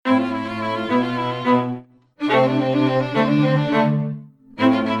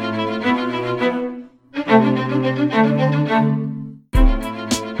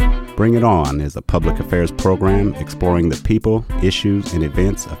Bring It On is a public affairs program exploring the people, issues, and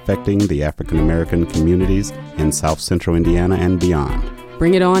events affecting the African American communities in South Central Indiana and beyond.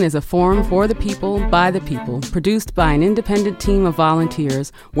 Bring It On is a forum for the people, by the people, produced by an independent team of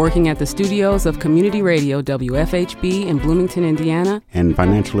volunteers working at the studios of Community Radio WFHB in Bloomington, Indiana, and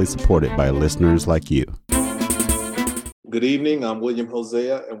financially supported by listeners like you. Good evening, I'm William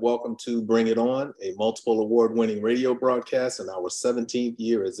Hosea, and welcome to Bring It On, a multiple award-winning radio broadcast in our 17th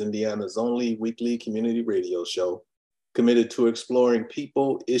year as Indiana's only weekly community radio show, committed to exploring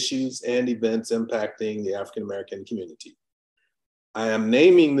people, issues, and events impacting the African American community. I am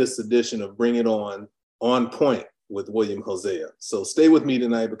naming this edition of Bring It On Point with William Hosea. So stay with me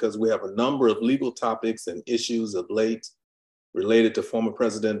tonight because we have a number of legal topics and issues of late related to former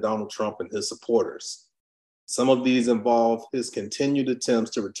President Donald Trump and his supporters. Some of these involve his continued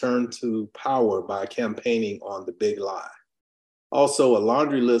attempts to return to power by campaigning on the big lie. Also, a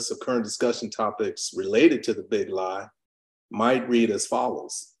laundry list of current discussion topics related to the big lie might read as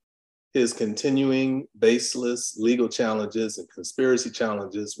follows: his continuing baseless legal challenges and conspiracy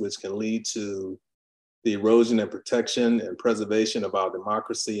challenges, which can lead to the erosion and protection and preservation of our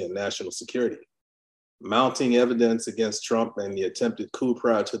democracy and national security. Mounting evidence against Trump and the attempted coup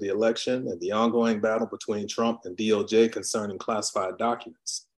prior to the election, and the ongoing battle between Trump and DOJ concerning classified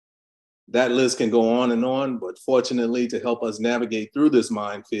documents. That list can go on, but fortunately, to help us navigate through this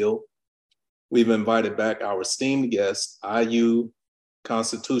minefield, we've invited back our esteemed guest, IU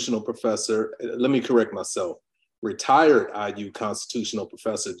constitutional professor, let me correct myself, retired IU constitutional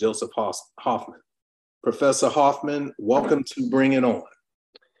professor, Joseph Hoffman. Professor Hoffman, welcome to Bring It On.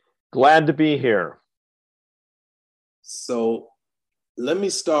 Glad to be here. So let me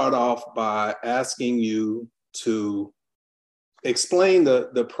start off by asking you to explain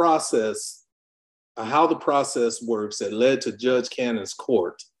the process, how the process works that led to Judge Cannon's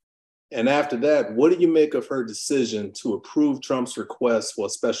court. And after that, what do you make of her decision to approve Trump's request for a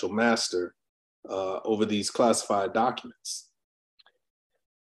special master over these classified documents?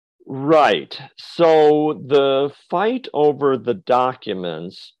 Right. So the fight over the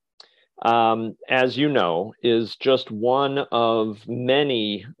documents, as you know, is just one of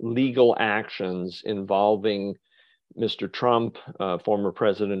many legal actions involving Mr. Trump, former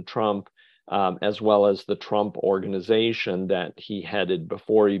President Trump, as well as the Trump organization that he headed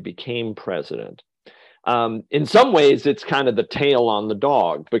before he became president. In some ways, it's kind of the tail on the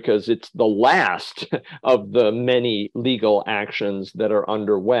dog because it's the last of the many legal actions that are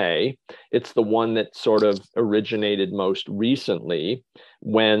underway. It's the one that sort of originated most recently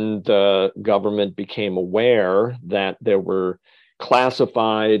when the government became aware that there were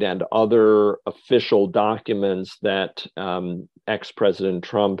classified and other official documents that ex-President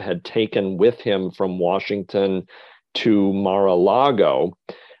Trump had taken with him from Washington to Mar-a-Lago.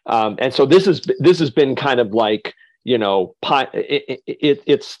 And so this has been kind of like, you know,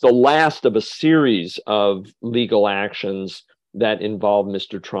 it's the last of a series of legal actions that involve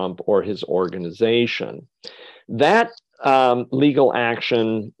Mr. Trump or his organization. That legal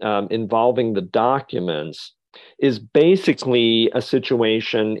action involving the documents is basically a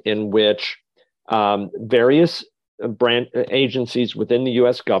situation in which various branch agencies within the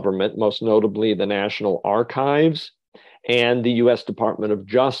U.S. government, most notably the National Archives and the U.S. Department of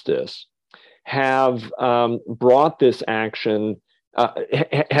Justice, have brought this action.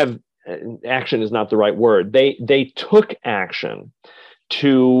 Action is not the right word. They took action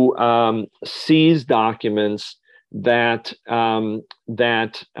to seize documents that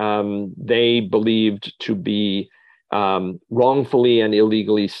they believed to be wrongfully and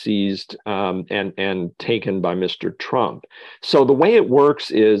illegally seized and taken by Mr. Trump. So the way it works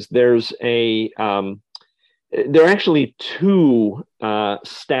is there are actually two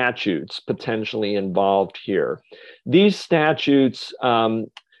statutes potentially involved here. These statutes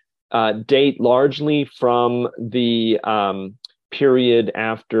date largely from the period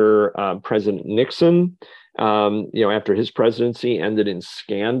after President Nixon, after his presidency ended in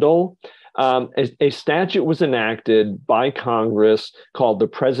scandal. A statute was enacted by Congress called the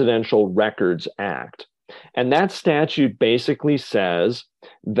Presidential Records Act. And that statute basically says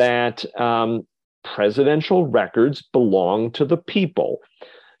that presidential records belong to the people,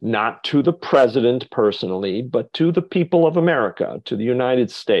 not to the president personally, but to the people of America, to the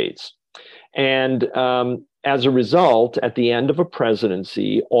United States. And as a result, at the end of a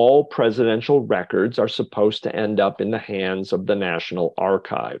presidency, all presidential records are supposed to end up in the hands of the National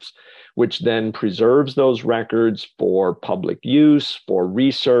Archives, which then preserves those records for public use, for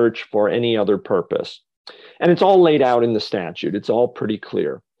research, for any other purpose. And it's all laid out in the statute. It's all pretty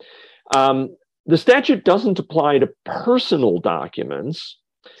clear. The statute doesn't apply to personal documents,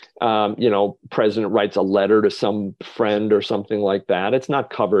 President writes a letter to some friend or something like that. It's not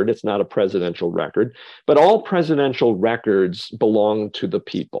covered. It's not a presidential record. But all presidential records belong to the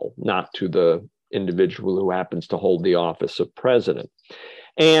people, not to the individual who happens to hold the office of president.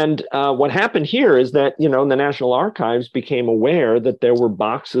 And what happened here is that, the National Archives became aware that there were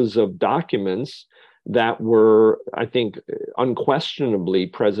boxes of documents that were, I think, unquestionably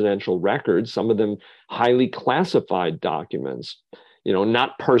presidential records, some of them highly classified documents.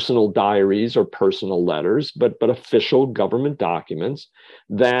 Not personal diaries or personal letters, but official government documents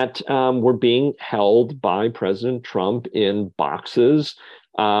that were being held by President Trump in boxes,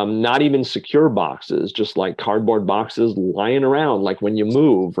 not even secure boxes, just like cardboard boxes lying around, like when you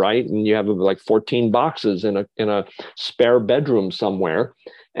move, right? And you have like 14 boxes in a spare bedroom somewhere.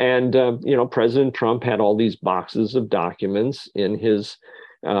 And, President Trump had all these boxes of documents in his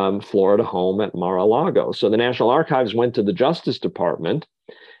Florida home at Mar-a-Lago. So the National Archives went to the Justice Department,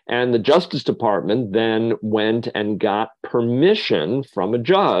 and the Justice Department then went and got permission from a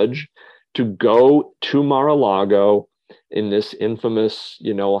judge to go to Mar-a-Lago in this infamous,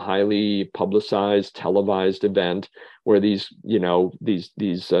 highly publicized, televised event where these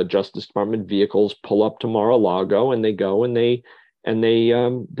Justice Department vehicles pull up to Mar-a-Lago, and they go and they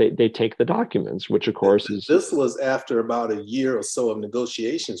take the documents, which of course is... This was after about a year or so of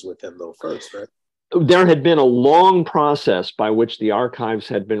negotiations with him though first, right? There had been a long process by which the archives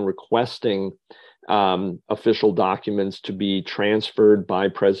had been requesting official documents to be transferred by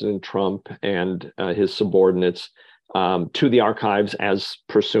President Trump and his subordinates to the archives as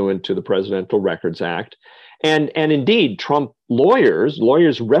pursuant to the Presidential Records Act. And indeed, Trump lawyers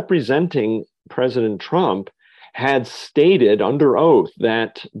representing President Trump had stated under oath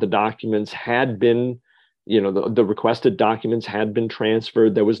that the documents had been, the requested documents had been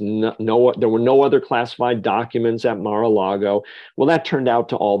transferred. There was there were no other classified documents at Mar-a-Lago. Well, that turned out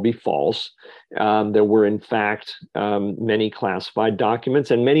to all be false. There were, in fact, many classified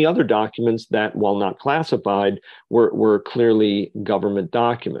documents and many other documents that, while not classified, were clearly government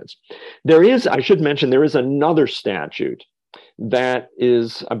documents. I should mention, there is another statute that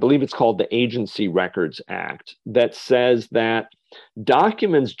is, I believe it's called the Agency Records Act, that says that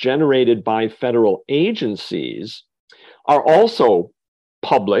documents generated by federal agencies are also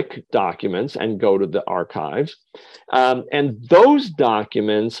public documents and go to the archives. And those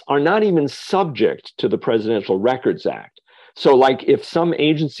documents are not even subject to the Presidential Records Act. So like if some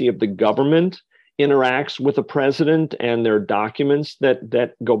agency of the government interacts with a president and there are documents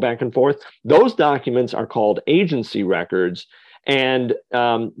that go back and forth, those documents are called agency records. And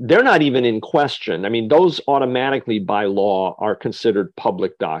they're not even in question. I mean, those automatically by law are considered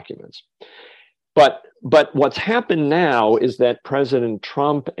public documents. But what's happened now is that President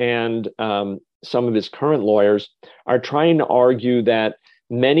Trump and some of his current lawyers are trying to argue that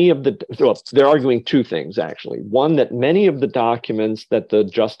they're arguing two things, actually. One, that many of the documents that the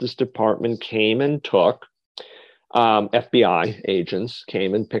Justice Department came and took, FBI agents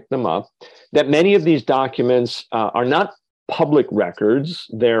came and picked them up, that many of these documents are not public records,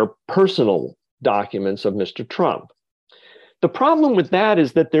 they're personal documents of Mr. Trump. The problem with that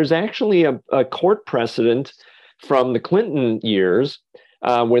is that there's actually a court precedent from the Clinton years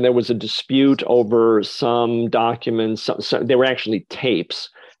where there was a dispute over some documents. They were actually tapes.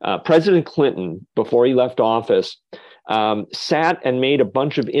 President Clinton, before he left office, sat and made a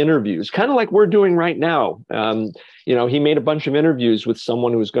bunch of interviews, kind of like we're doing right now. He made a bunch of interviews with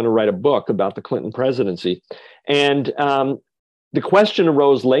someone who was going to write a book about the Clinton presidency. And the question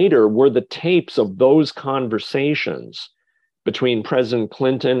arose later, were the tapes of those conversations between President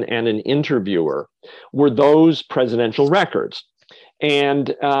Clinton and an interviewer, were those presidential records? And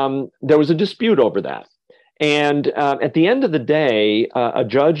there was a dispute over that. And at the end of the day, a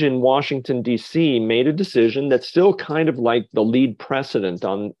judge in Washington, D.C. made a decision that's still kind of like the lead precedent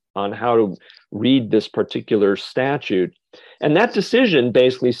on how to read this particular statute. And that decision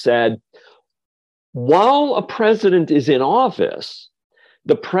basically said, while a president is in office,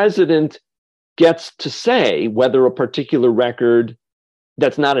 the president gets to say whether a particular record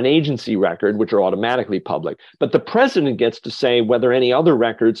that's not an agency record, which are automatically public, but the president gets to say whether any other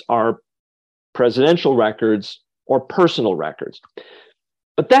records are presidential records or personal records.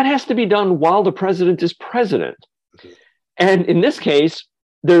 But that has to be done while the president is president. And in this case,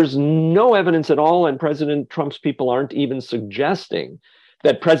 there's no evidence at all, and President Trump's people aren't even suggesting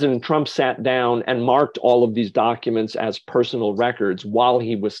that President Trump sat down and marked all of these documents as personal records while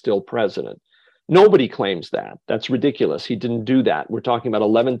he was still president. Nobody claims that. That's ridiculous. He didn't do that. We're talking about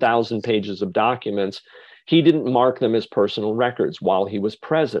 11,000 pages of documents. He didn't mark them as personal records while he was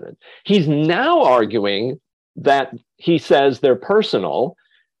president. He's now arguing that he says they're personal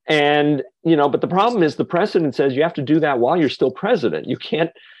And, but the problem is the precedent says you have to do that while you're still president. You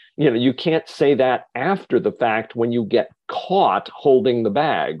can't say that after the fact when you get caught holding the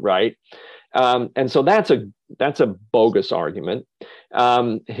bag, right? And so that's a bogus argument.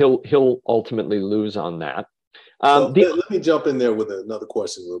 He'll ultimately lose on that. Let me jump in there with another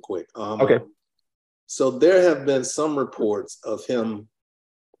question real quick. Okay. So there have been some reports of him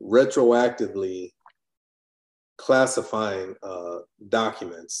retroactively classifying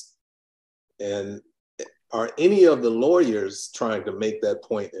documents. And are any of the lawyers trying to make that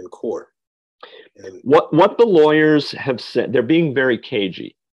point in court? And what the lawyers have said, they're being very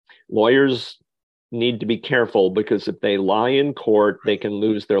cagey. Lawyers need to be careful because if they lie in court, they can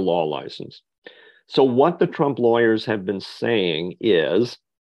lose their law license. So what the Trump lawyers have been saying is,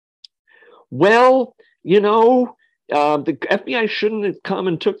 well, the FBI shouldn't have come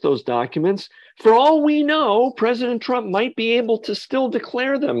and took those documents. For all we know, President Trump might be able to still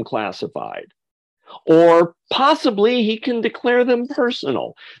declare them classified. Or possibly he can declare them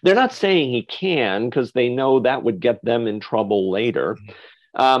personal. They're not saying he can because they know that would get them in trouble later.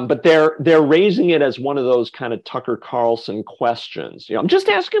 But they're raising it as one of those kind of Tucker Carlson questions. I'm just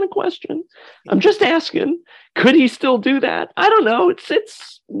asking a question. I'm just asking. Could he still do that? I don't know.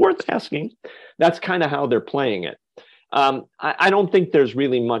 It's worth asking. That's kind of how they're playing it. I don't think there's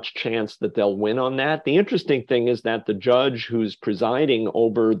really much chance that they'll win on that. The interesting thing is that the judge who's presiding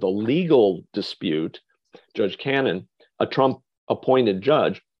over the legal dispute, Judge Cannon, a Trump-appointed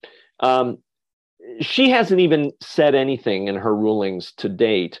judge, she hasn't even said anything in her rulings to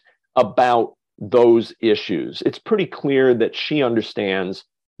date about those issues. It's pretty clear that she understands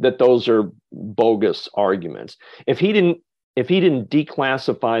that those are bogus arguments. If he didn't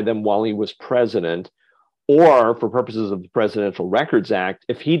declassify them while he was president, or for purposes of the Presidential Records Act,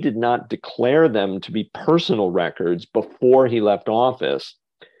 if he did not declare them to be personal records before he left office,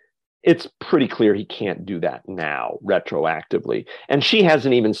 it's pretty clear he can't do that now retroactively. And she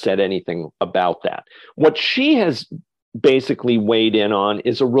hasn't even said anything about that. What she has basically weighed in on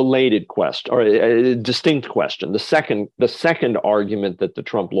is a related question, or a distinct question. The second argument that the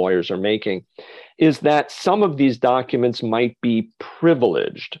Trump lawyers are making is that some of these documents might be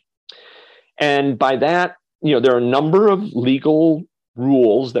privileged. And by that, there are a number of legal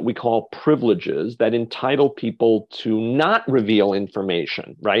rules that we call privileges that entitle people to not reveal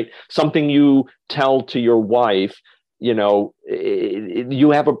information, right? Something you tell to your wife, you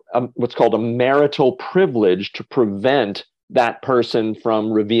have what's called a marital privilege to prevent that person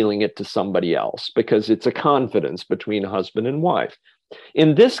from revealing it to somebody else because it's a confidence between husband and wife.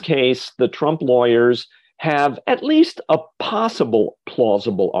 In this case, the Trump lawyers have at least a possible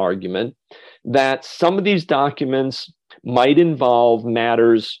plausible argument that some of these documents might involve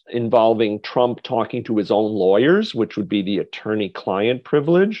matters involving Trump talking to his own lawyers, which would be the attorney-client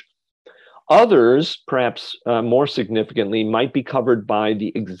privilege. Others, perhaps more significantly, might be covered by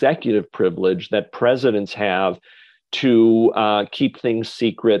the executive privilege that presidents have to keep things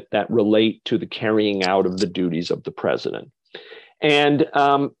secret that relate to the carrying out of the duties of the president. And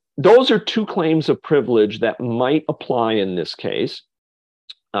those are two claims of privilege that might apply in this case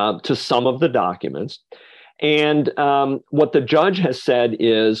to some of the documents. And what the judge has said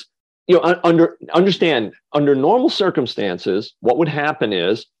is, under normal circumstances, what would happen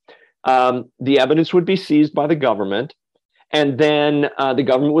is the evidence would be seized by the government, and then the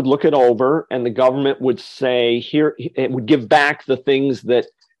government would look it over, and the government would say, here, it would give back the things that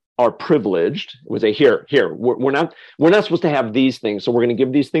are privileged. It would say, here, we're not supposed to have these things, so we're going to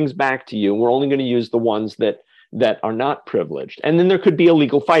give these things back to you, and we're only going to use the ones that are not privileged. And then there could be a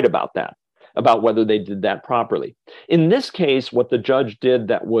legal fight about that, about whether they did that properly. In this case, what the judge did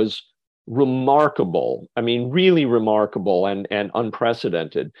that was remarkable, really remarkable and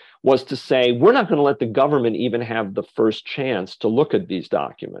unprecedented, was to say, we're not going to let the government even have the first chance to look at these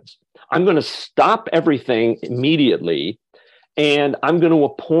documents. I'm going to stop everything immediately, and I'm going to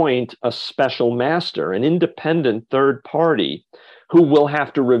appoint a special master, an independent third party, who will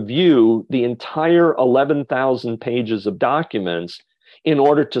have to review the entire 11,000 pages of documents in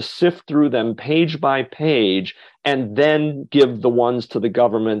order to sift through them page by page and then give the ones to the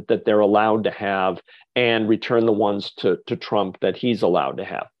government that they're allowed to have and return the ones to Trump that he's allowed to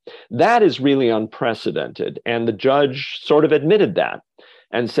have. That is really unprecedented. And the judge sort of admitted that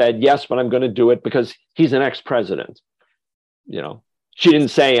and said, yes, but I'm going to do it because he's an ex-president. She didn't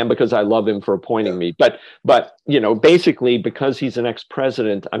say, and because I love him for appointing me, but basically because he's an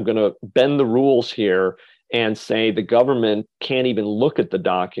ex-president, I'm going to bend the rules here and say the government can't even look at the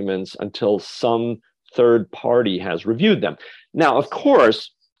documents until some third party has reviewed them. Now, of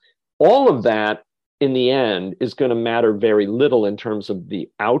course, all of that in the end is going to matter very little in terms of the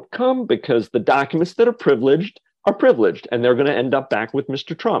outcome, because the documents that are privileged, and they're going to end up back with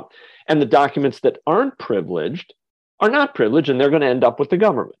Mr. Trump. And the documents that aren't privileged are not privileged, and they're going to end up with the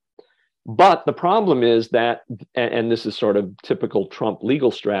government. But the problem is that, and this is sort of typical Trump legal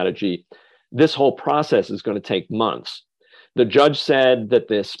strategy, this whole process is going to take months. The judge said that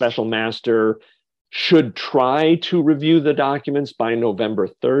the special master should try to review the documents by November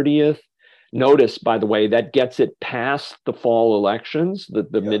 30th. Notice, by the way, that gets it past the fall elections, the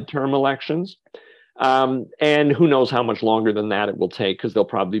midterm elections. And who knows how much longer than that it will take, because there'll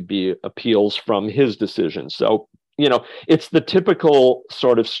probably be appeals from his decision. So, you know, it's the typical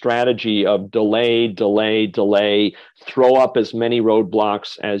sort of strategy of delay, throw up as many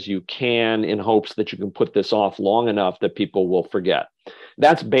roadblocks as you can in hopes that you can put this off long enough that people will forget.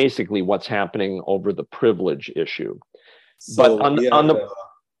 That's basically what's happening over the privilege issue. So but we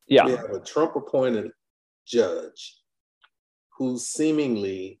have a Trump-appointed judge who's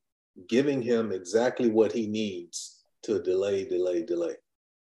seemingly giving him exactly what he needs to delay.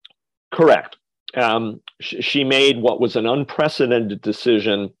 Correct. She made what was an unprecedented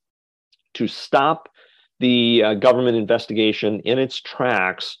decision to stop the government investigation in its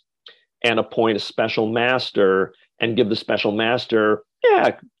tracks and appoint a special master and give the special master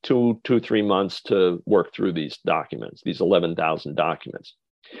 3 months to work through these documents, these 11,000 documents.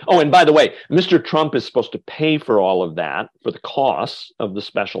 Oh, and by the way, Mr. Trump is supposed to pay for all of that, for the costs of the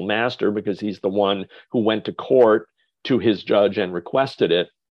special master, because he's the one who went to court to his judge and requested it.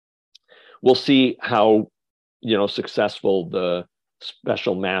 We'll see how, successful the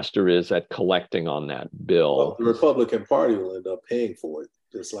special master is at collecting on that bill. Well, the Republican Party will end up paying for it,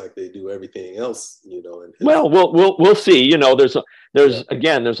 just like they do everything else, Well, we'll see. There's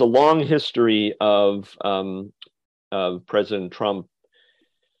a long history of President Trump,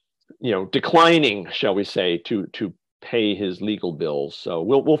 declining, shall we say, to pay his legal bills. So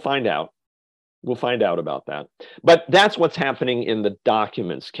we'll find out. We'll find out about that. But that's what's happening in the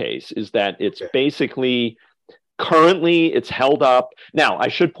documents case, is that it's basically currently it's held up. Now, I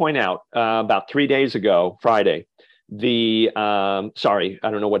should point out about 3 days ago, Friday, I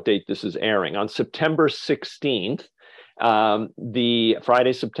don't know what date this is airing, on September 16th,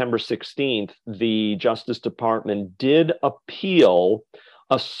 September 16th, the Justice Department did appeal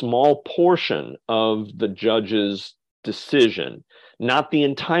a small portion of the judge's decision, not the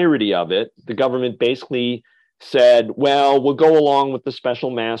entirety of it. The government basically said, well, we'll go along with the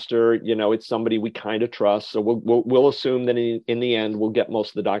special master. It's somebody we kind of trust. So we'll assume that in the end, we'll get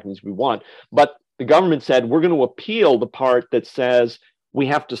most of the documents we want. But the government said, we're going to appeal the part that says we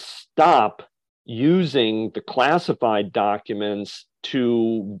have to stop using the classified documents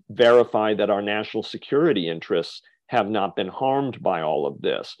to verify that our national security interests have not been harmed by all of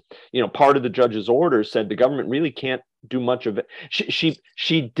this. Part of the judge's order said the government really can't do much of it.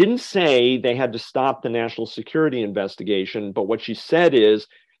 She didn't say they had to stop the national security investigation, but what she said is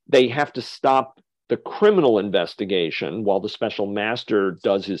they have to stop the criminal investigation while the special master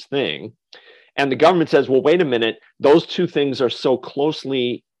does his thing. And the government says, well, wait a minute, those two things are so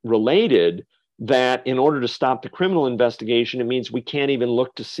closely related that in order to stop the criminal investigation, it means we can't even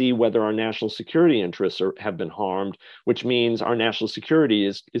look to see whether our national security interests have been harmed, which means our national security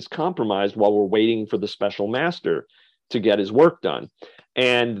is compromised while we're waiting for the special master to get his work done.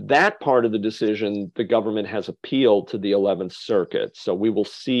 And that part of the decision, the government has appealed to the 11th Circuit. So we will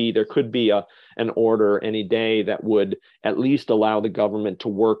see, there could be an order any day that would at least allow the government to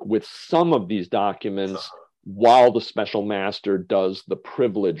work with some of these documents while the special master does the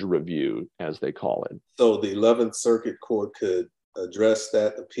privilege review, as they call it. So the 11th Circuit Court could address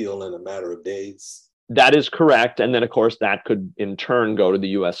that appeal in a matter of days? That is correct. And then, of course, that could in turn go to the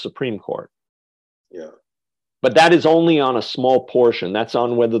U.S. Supreme Court. Yeah. But that is only on a small portion. That's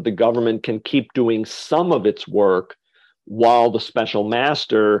on whether the government can keep doing some of its work while the special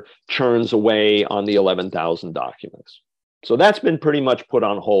master churns away on the 11,000 documents. So that's been pretty much put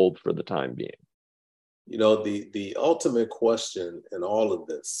on hold for the time being. The ultimate question in all of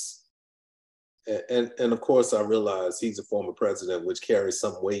this, and of course I realize he's a former president, which carries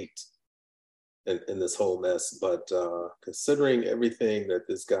some weight in this whole mess, but considering everything that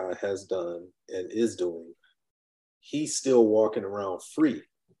this guy has done and is doing, he's still walking around free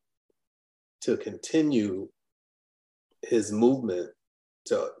to continue his movement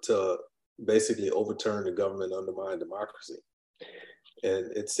to basically overturn the government, undermine democracy.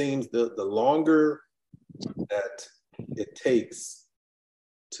 And it seems the longer that it takes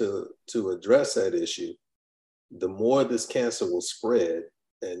to address that issue, the more this cancer will spread.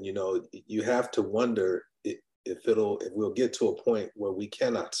 And you have to wonder if we'll get to a point where we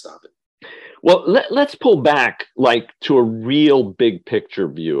cannot stop it. Well, let's pull back like to a real big picture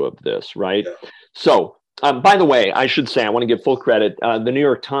view of this, right? Yeah. So, by the way, I should say, I want to give full credit. The New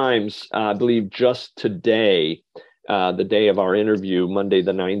York Times, I believe just today, the day of our interview, Monday,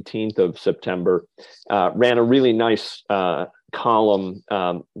 the 19th of September, ran a really nice column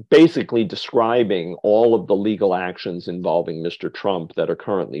basically describing all of the legal actions involving Mr. Trump that are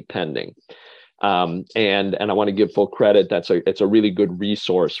currently pending. And I want to give full credit. It's a really good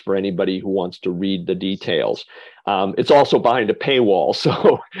resource for anybody who wants to read the details. It's also behind a paywall,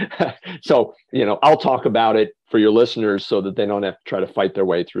 so I'll talk about it for your listeners so that they don't have to try to fight their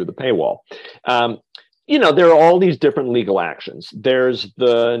way through the paywall. There are all these different legal actions. There's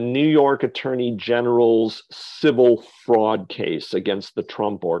the New York Attorney General's civil fraud case against the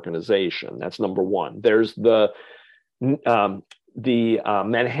Trump Organization. That's number one. There's the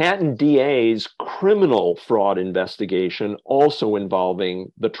Manhattan DA's criminal fraud investigation, also involving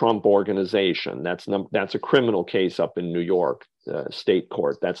the Trump Organization. That's a criminal case up in New York State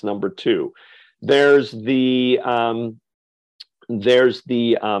Court. That's number two. There's the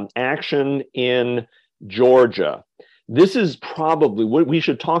action in Georgia. This is probably, we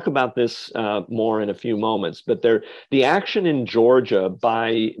should talk about this more in a few moments, but the action in Georgia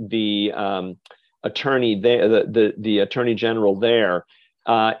by the attorney there, the attorney general there,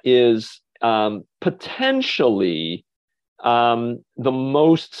 is potentially the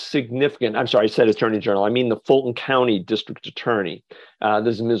most significant. I'm sorry, I said attorney general. I mean the Fulton County District Attorney.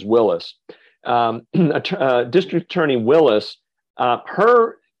 This is Ms. Willis. District Attorney Willis,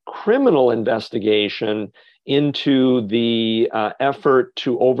 her criminal investigation into the effort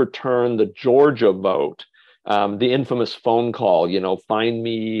to overturn the Georgia vote, the infamous phone call, find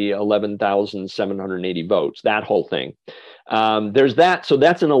me 11,780 votes, that whole thing. There's that. So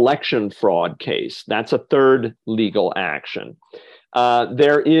that's an election fraud case. That's a third legal action.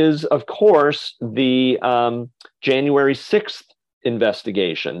 There is, of course, the January 6th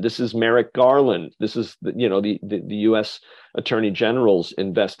investigation. This is Merrick Garland. This is the U.S. Attorney General's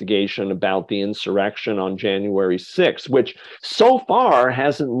investigation about the insurrection on January 6th, which so far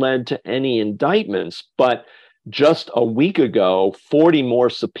hasn't led to any indictments, but just a week ago, 40 more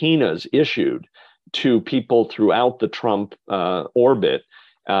subpoenas issued to people throughout the Trump orbit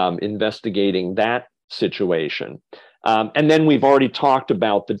investigating that situation. And then we've already talked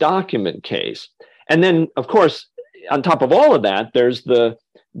about the document case. And then, of course, on top of all of that, there's the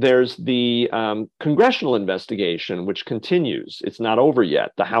congressional investigation, which continues. It's not over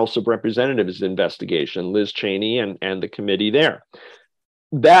yet. The House of Representatives investigation, Liz Cheney and the committee there.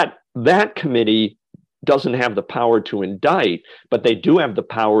 That committee doesn't have the power to indict, but they do have the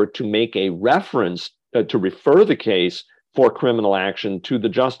power to make a reference to refer the case for criminal action to the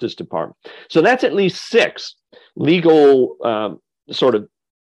Justice Department. So that's at least 6 legal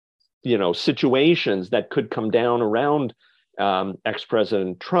situations that could come down around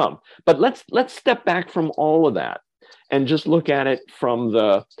ex-President Trump. But let's step back from all of that and just look at it from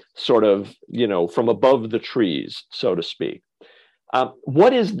the from above the trees, so to speak.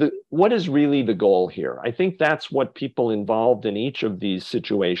 What is really the goal here? I think that's what people involved in each of these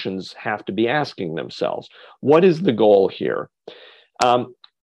situations have to be asking themselves. What is the goal here?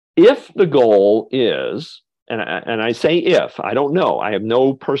 If the goal is, and I say if, I don't know, I have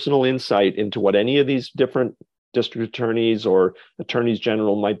no personal insight into what any of these different district attorneys or attorneys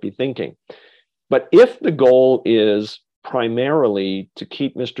general might be thinking. But if the goal is primarily to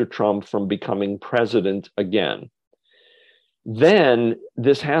keep Mr. Trump from becoming president again, then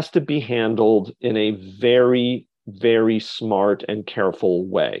this has to be handled in a very, very smart and careful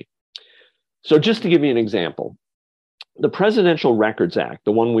way. So just to give you an example, the Presidential Records Act,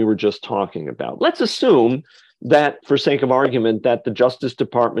 the one we were just talking about, let's assume that, for sake of argument, that the Justice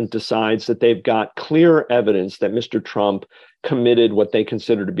Department decides that they've got clear evidence that Mr. Trump committed what they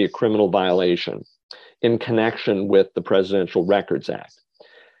consider to be a criminal violation in connection with the Presidential Records Act.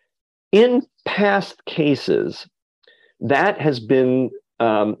 In past cases, that has been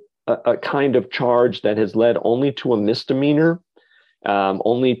a kind of charge that has led only to a misdemeanor,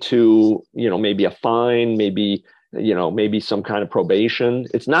 only to, maybe a fine, maybe some kind of probation.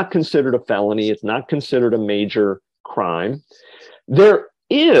 It's not considered a felony. It's not considered a major crime. There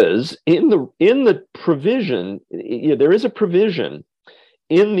is in the provision, there is a provision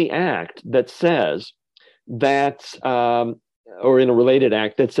in the act that says that, or in a related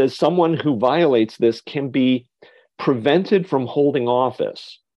act that says someone who violates this can be prevented from holding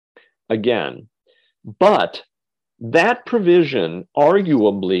office again. But that provision,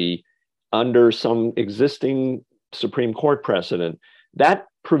 arguably, under some existing Supreme Court precedent, that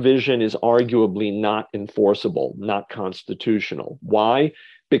provision is arguably not enforceable, not constitutional. Why?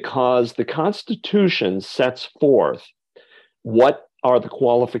 Because the Constitution sets forth what are the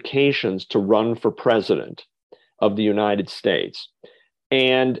qualifications to run for president of the United States.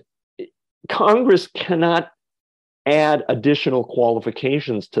 And Congress cannot add additional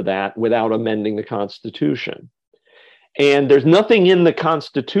qualifications to that without amending the Constitution. And there's nothing in the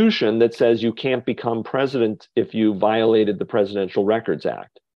Constitution that says you can't become president if you violated the Presidential Records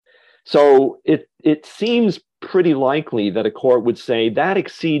Act. So it seems pretty likely that a court would say that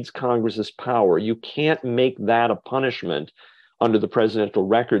exceeds Congress's power. You can't make that a punishment under the Presidential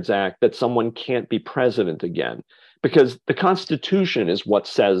Records Act that someone can't be president again, because the Constitution is what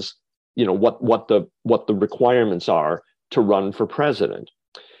says, you know, what the requirements are to run for president.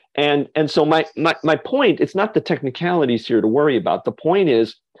 And so my point, it's not the technicalities here to worry about. The point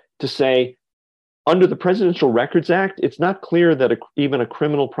is to say, under the Presidential Records Act, it's not clear that even a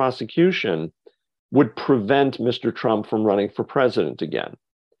criminal prosecution would prevent Mr. Trump from running for president again.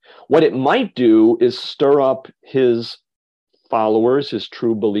 What it might do is stir up his followers, his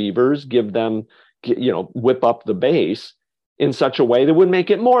true believers, give them, you know, whip up the base in such a way that would make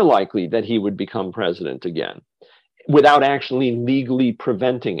it more likely that he would become president again, without actually legally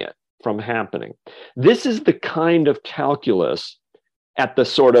preventing it from happening. This is the kind of calculus at the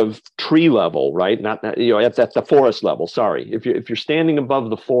sort of tree level, right? Not you know, at the forest level. Sorry, if you're standing above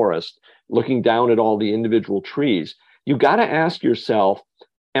the forest, looking down at all the individual trees, you got to ask yourself,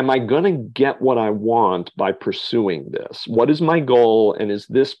 am I going to get what I want by pursuing this? What is my goal, and is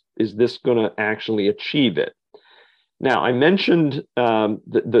this going to actually achieve it? Now, I mentioned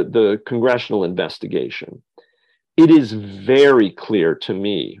the congressional investigation. It is very clear to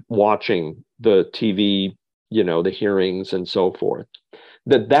me, watching the TV, you know, the hearings and so forth,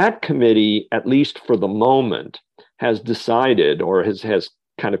 that committee, at least for the moment, has decided or has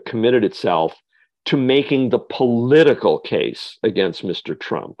kind of committed itself to making the political case against Mr.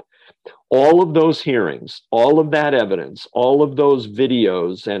 Trump. All of those hearings, all of that evidence, all of those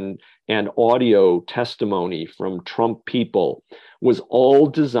videos and audio testimony from Trump people was all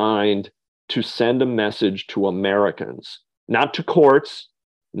designed to send a message to Americans, not to courts,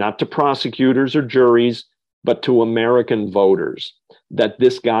 not to prosecutors or juries, but to American voters, that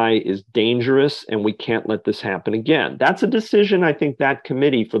this guy is dangerous and we can't let this happen again. That's a decision I think that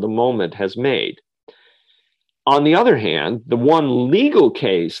committee for the moment has made. On the other hand, the one legal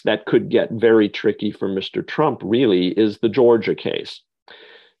case that could get very tricky for Mr. Trump really is the Georgia case.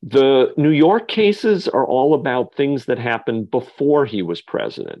 The New York cases are all about things that happened before he was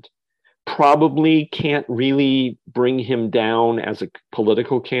president. Probably can't really bring him down as a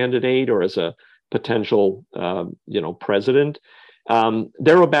political candidate or as a potential, president.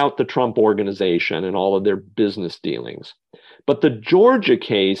 They're about the Trump organization and all of their business dealings. But the Georgia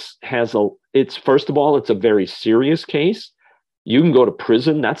case first of all, it's a very serious case. You can go to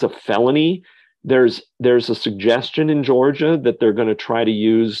prison. That's a felony. There's a suggestion in Georgia that they're going to try to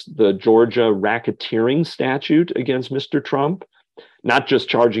use the Georgia racketeering statute against Mr. Trump, not just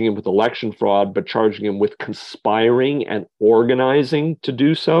charging him with election fraud, but charging him with conspiring and organizing to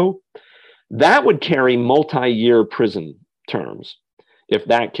do so. That would carry multi-year prison terms if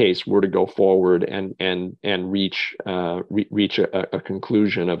that case were to go forward and reach a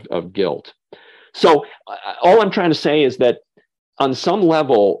conclusion of guilt. So all I'm trying to say is that on some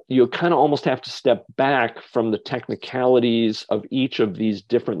level, you kind of almost have to step back from the technicalities of each of these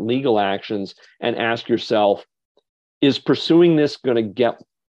different legal actions and ask yourself, is pursuing this going to get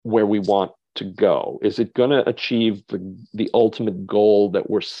where we want to go? Is it going to achieve the ultimate goal that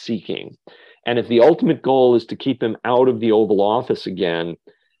we're seeking? And if the ultimate goal is to keep him out of the Oval Office again,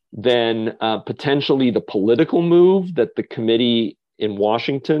 then potentially the political move that the committee in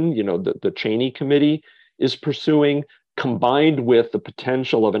Washington, the Cheney committee, is pursuing, combined with the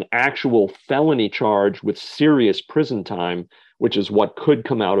potential of an actual felony charge with serious prison time, which is what could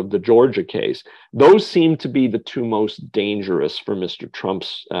come out of the Georgia case, those seem to be the two most dangerous for Mr.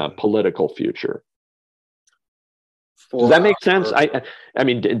 Trump's political future. Does that make sense? I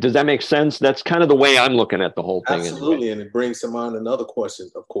mean, does that make sense? That's kind of the way I'm looking at the whole thing. Absolutely, and it brings to mind another question,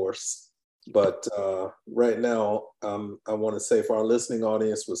 of course. But right now, I want to say for our listening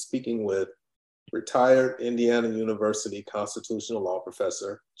audience, we're speaking with retired Indiana University constitutional law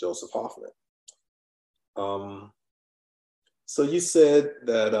professor Joseph Hoffman. So you said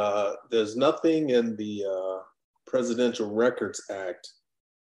that there's nothing in the Presidential Records Act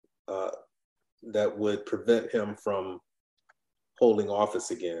that would prevent him from holding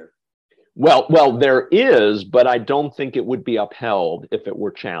office again. Well, there is, but I don't think it would be upheld if it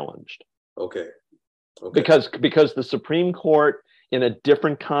were challenged. Okay. Because the Supreme Court in a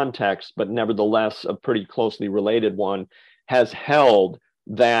different context, but nevertheless a pretty closely related one, has held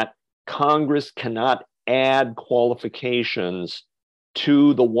that Congress cannot add qualifications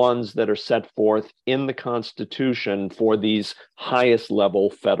to the ones that are set forth in the Constitution for these highest level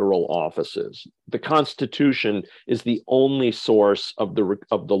federal offices. The Constitution is the only source of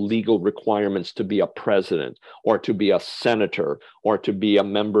the legal requirements to be a president or to be a senator or to be a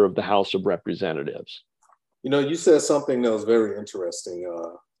member of the House of Representatives. You know, you said something that was very interesting.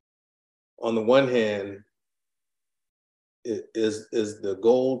 On the one hand, is the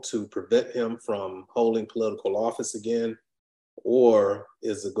goal to prevent him from holding political office again, or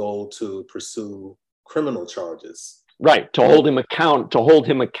is the goal to pursue criminal charges? Right, to hold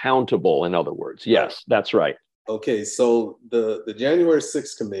him accountable, in other words. Yes, right. That's right. Okay, so the January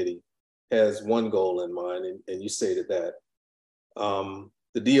 6th committee has one goal in mind, and you stated that.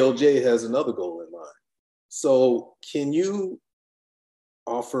 The DOJ has another goal in mind. So can you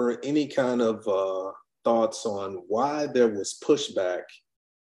offer any kind of thoughts on why there was pushback,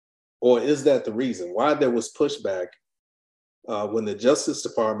 or is that the reason why there was pushback when the Justice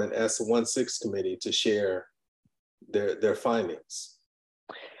Department asked the 1-6 committee to share their findings?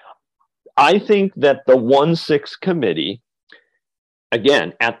 I think that the 1-6 committee,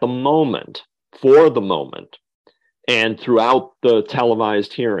 again, at the moment, for the moment, and throughout the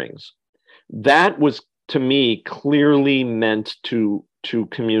televised hearings, that was, to me, clearly meant to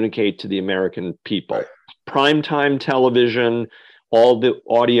communicate to the American people. Right. Primetime television, all the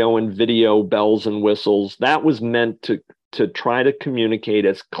audio and video bells and whistles, that was meant to try to communicate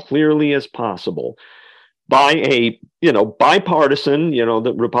as clearly as possible by a, bipartisan,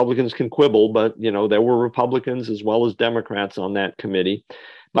 the Republicans can quibble, but, there were Republicans as well as Democrats on that committee,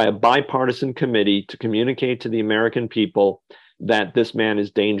 by a bipartisan committee to communicate to the American people that this man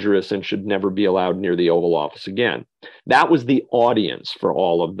is dangerous and should never be allowed near the Oval Office again. That was the audience for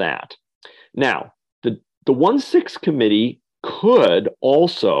all of that. Now, the 1-6 committee could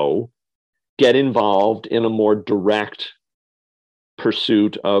also get involved in a more direct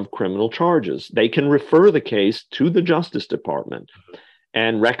pursuit of criminal charges. They can refer the case to the Justice Department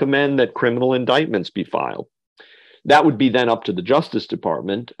and recommend that criminal indictments be filed. That would be then up to the Justice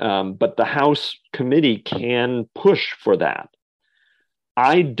Department, but the House committee can push for that.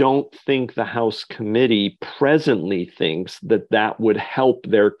 I don't think the House committee presently thinks that that would help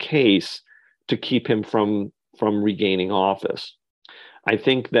their case to keep him from regaining office. I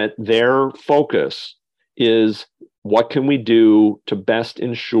think that their focus is, what can we do to best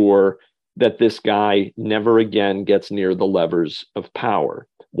ensure that this guy never again gets near the levers of power?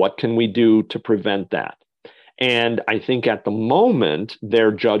 What can we do to prevent that? And I think at the moment,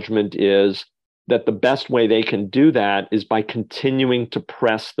 their judgment is that the best way they can do that is by continuing to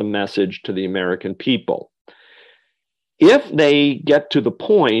press the message to the American people. If they get to the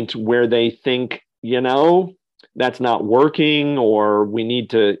point where they think, that's not working, or we need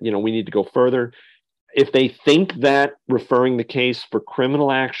to go further, if they think that referring the case for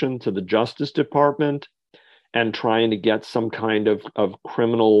criminal action to the Justice Department and trying to get some kind of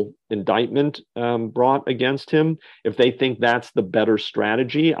criminal indictment brought against him, if they think that's the better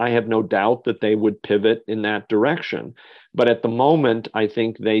strategy, I have no doubt that they would pivot in that direction. But at the moment, I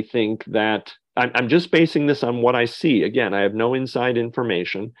think they think that, I'm just basing this on what I see. Again, I have no inside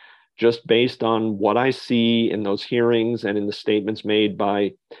information, just based on what I see in those hearings and in the statements made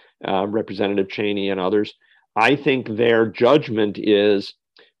by Representative Cheney and others. I think their judgment is,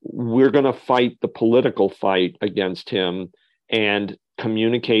 we're going to fight the political fight against him and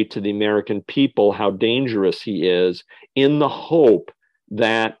communicate to the American people how dangerous he is, in the hope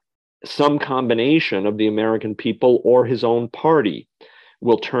that some combination of the American people or his own party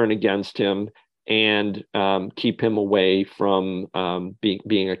will turn against him and keep him away from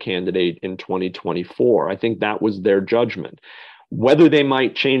being a candidate in 2024. I think that was their judgment. Whether they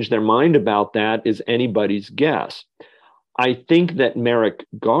might change their mind about that is anybody's guess. I think that Merrick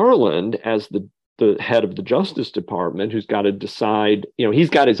Garland, as the head of the Justice Department, who's got to decide, he's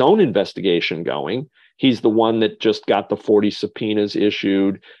got his own investigation going. He's the one that just got the 40 subpoenas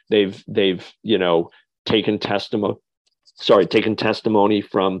issued. They've taken testimony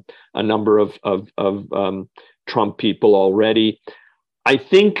from a number of Trump people already. I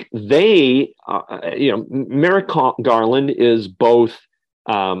think they, Merrick Garland is both,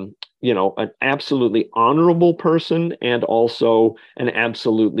 an absolutely honorable person and also an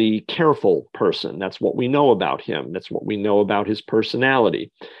absolutely careful person. That's what we know about him. That's what we know about his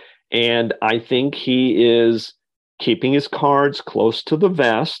personality. And I think he is keeping his cards close to the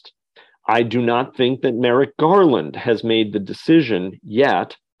vest. I do not think that Merrick Garland has made the decision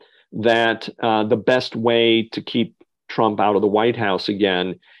yet that the best way to keep Trump out of the White House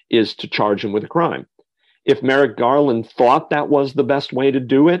again is to charge him with a crime. If Merrick Garland thought that was the best way to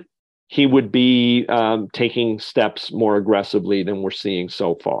do it, he would be taking steps more aggressively than we're seeing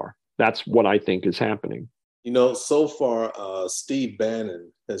so far. That's what I think is happening. You know, so far, Steve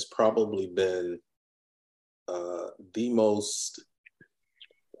Bannon has probably been the most,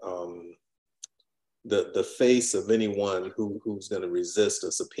 the face of anyone who's going to resist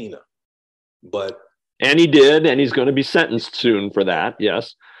a subpoena. And he did, and he's going to be sentenced soon for that,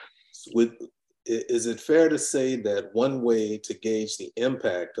 yes. Is it fair to say that one way to gauge the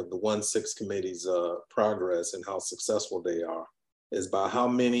impact of the 1-6 committee's progress and how successful they are is by how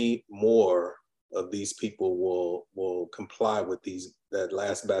many more of these people will comply with that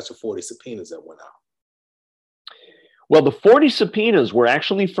last batch of 40 subpoenas that went out? Well, the 40 subpoenas were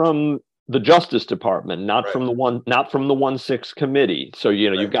actually from the Justice Department, not from the 1-6 committee. So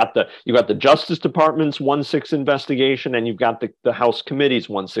you've got the Justice Department's 1-6 investigation, and you've got the House Committee's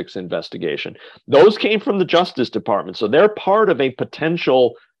 1-6 investigation. Those came from the Justice Department, so they're part of a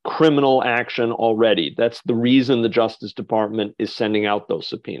potential criminal action already. That's the reason the Justice Department is sending out those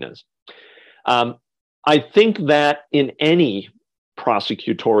subpoenas. I think that in any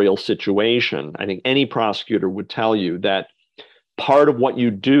prosecutorial situation, I think any prosecutor would tell you that part of what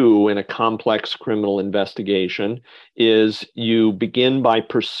you do in a complex criminal investigation is you begin by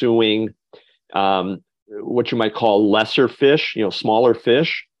pursuing what you might call lesser fish, smaller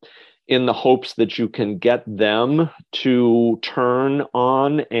fish, in the hopes that you can get them to turn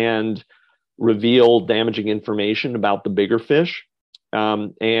on and reveal damaging information about the bigger fish.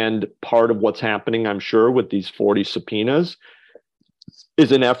 And part of what's happening, I'm sure, with these 40 subpoenas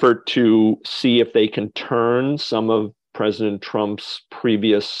is an effort to see if they can turn some of President Trump's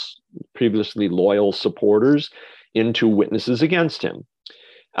previously loyal supporters into witnesses against him.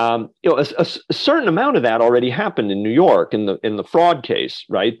 A certain amount of that already happened in New York in the fraud case,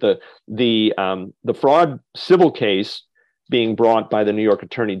 right? The fraud civil case being brought by the New York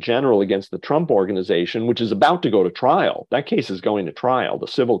Attorney General against the Trump Organization, which is about to go to trial. That case is going to trial, the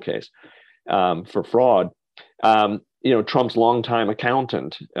civil case for fraud. Trump's longtime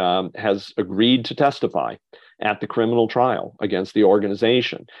accountant has agreed to testify at the criminal trial against the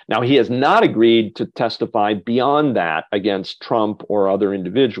organization. Now, he has not agreed to testify beyond that against Trump or other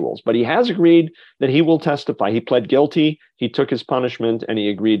individuals, but he has agreed that he will testify. He pled guilty, he took his punishment, and he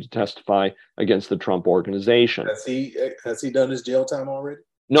agreed to testify against the Trump Organization. Has he done his jail time already?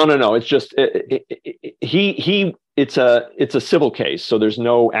 No. It's just it's a civil case, so there's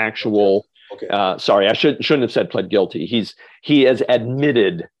no actual. Okay. Sorry, I shouldn't have said pled guilty. He has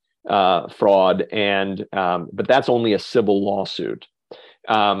admitted fraud, and but that's only a civil lawsuit.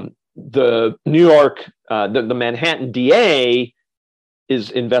 The New York, the Manhattan DA is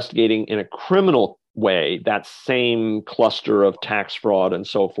investigating in a criminal way that same cluster of tax fraud and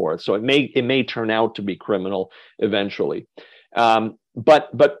so forth. So it may turn out to be criminal eventually. But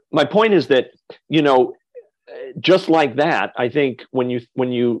my point is that just like that, I think when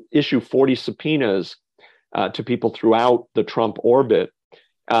you issue 40 subpoenas to people throughout the Trump orbit,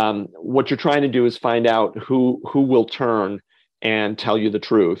 what you're trying to do is find out who will turn and tell you the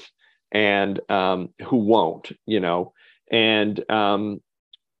truth and who won't, and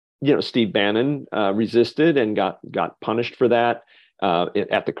Steve Bannon resisted and got punished for that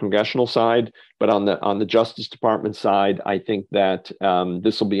at the congressional side. But on the Justice Department side, I think that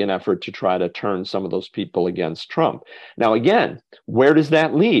this will be an effort to try to turn some of those people against Trump. Now, again, where does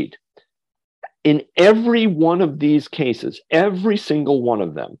that lead? In every one of these cases, every single one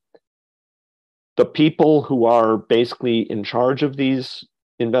of them, the people who are basically in charge of these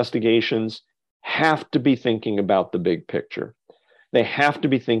investigations have to be thinking about the big picture. They have to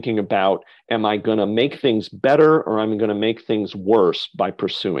be thinking about, am I going to make things better or am I going to make things worse by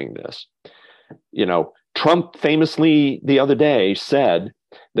pursuing this? Trump famously the other day said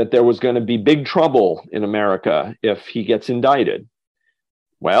that there was going to be big trouble in America if he gets indicted.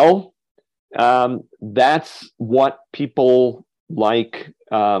 Well, that's what people like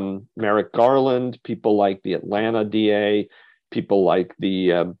Merrick Garland, people like the Atlanta DA, people like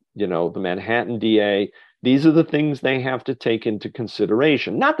the Manhattan DA. These are the things they have to take into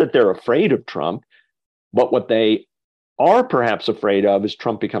consideration. Not that they're afraid of Trump, but what they are perhaps afraid of is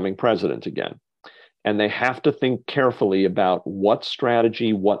Trump becoming president again. And they have to think carefully about what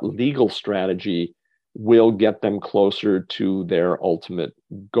strategy, what legal strategy will get them closer to their ultimate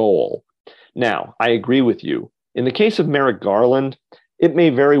goal. Now, I agree with you. In the case of Merrick Garland, it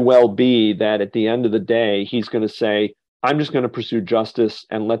may very well be that at the end of the day, he's going to say, I'm just going to pursue justice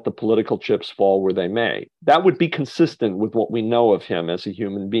and let the political chips fall where they may. That would be consistent with what we know of him as a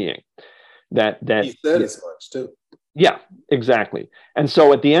human being. That he said as much too. Yeah, exactly. And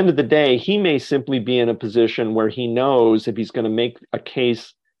so at the end of the day, he may simply be in a position where he knows if he's going to make a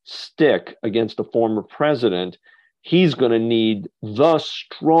case stick against a former president, he's going to need the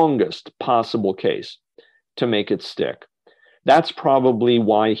strongest possible case to make it stick. That's probably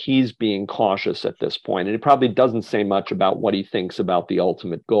why he's being cautious at this point. And it probably doesn't say much about what he thinks about the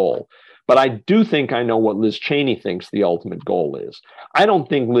ultimate goal. But I do think I know what Liz Cheney thinks the ultimate goal is. I don't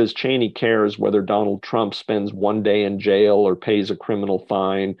think Liz Cheney cares whether Donald Trump spends one day in jail or pays a criminal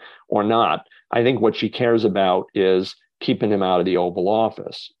fine or not. I think what she cares about is keeping him out of the Oval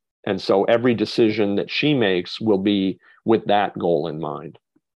Office. And so every decision that she makes will be with that goal in mind,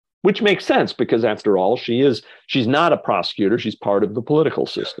 which makes sense because after all, she's not a prosecutor. She's part of the political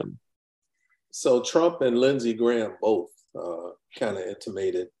system. So Trump and Lindsey Graham both kind of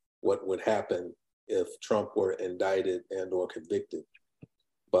intimated what would happen if Trump were indicted and or convicted.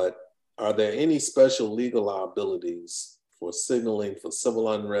 But are there any special legal liabilities for signaling for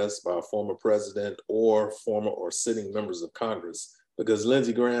civil unrest by a former president or former or sitting members of Congress? Because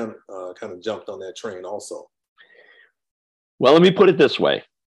Lindsey Graham kind of jumped on that train also. Well, let me put it this way.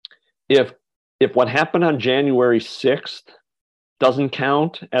 If what happened on January 6th doesn't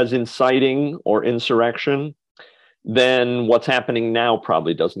count as inciting or insurrection, then what's happening now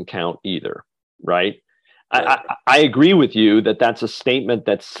probably doesn't count either, right? I agree with you that that's a statement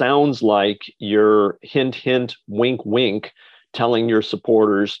that sounds like you're hint, hint, wink, wink, telling your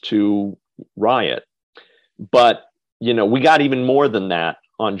supporters to riot. But, you know, we got even more than that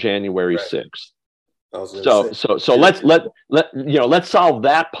on January 6th. So let's solve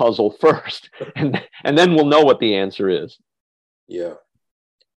that puzzle first, and then we'll know what the answer is. Yeah.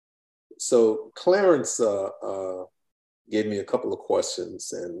 So Clarence gave me a couple of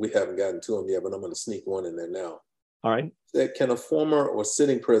questions, and we haven't gotten to them yet, but I'm going to sneak one in there now. All right. Can a former or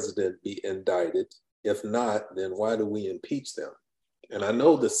sitting president be indicted? If not, then why do we impeach them? And I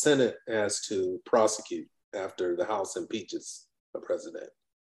know the Senate has to prosecute after the House impeaches a president.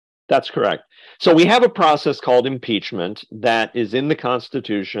 That's correct. So we have a process called impeachment that is in the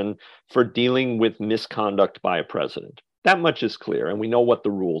Constitution for dealing with misconduct by a president. That much is clear, and we know what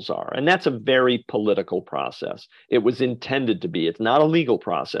the rules are. And that's a very political process. It was intended to be. It's not a legal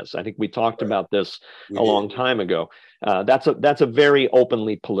process. I think we talked about this a long time ago. That's a very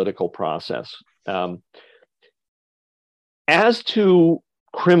openly political process. As to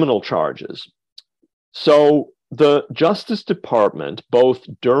criminal charges, so the Justice Department, both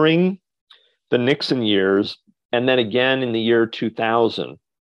during the Nixon years and then again in the year 2000,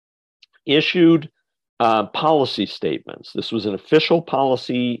 issued policy statements. This was an official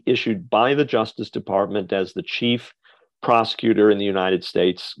policy issued by the Justice Department as the chief prosecutor in the United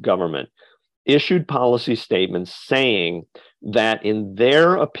States government, issued policy statements saying that in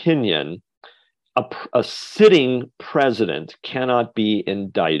their opinion, a sitting president cannot be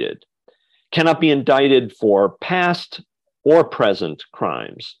indicted for past or present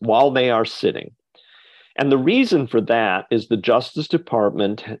crimes while they are sitting. And the reason for that is the Justice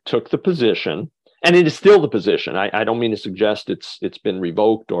Department took the position, and it is still the position. I don't mean to suggest it's been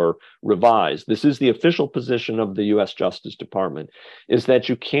revoked or revised. This is the official position of the U.S. Justice Department, is that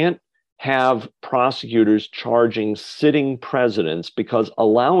you can't have prosecutors charging sitting presidents because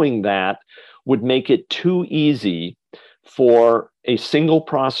allowing that would make it too easy for a single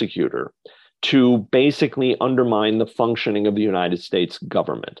prosecutor to basically undermine the functioning of the United States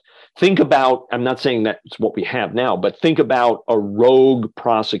government. Think about, I'm not saying that's what we have now, but think about a rogue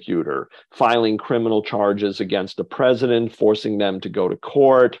prosecutor filing criminal charges against a president, forcing them to go to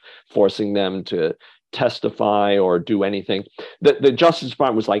court, forcing them to testify or do anything. The Justice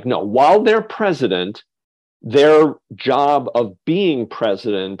Department was like, no, while they're president, their job of being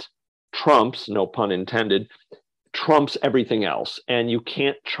president trumps, no pun intended, trumps everything else. And you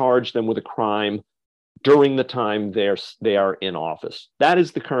can't charge them with a crime during the time they are in office. That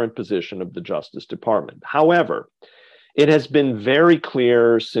is the current position of the Justice Department. However, it has been very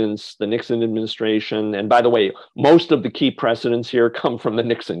clear since the Nixon administration, and by the way, most of the key precedents here come from the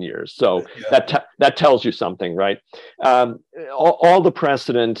Nixon years. So that tells you something, right? All the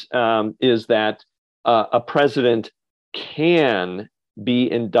precedent is that a president can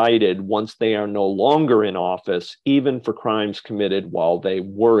be indicted once they are no longer in office, even for crimes committed while they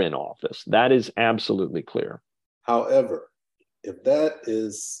were in office. That is absolutely clear. However, if that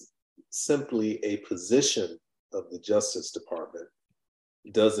is simply a position of the Justice Department,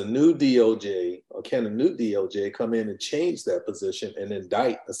 does a new DOJ, or can a new DOJ come in and change that position and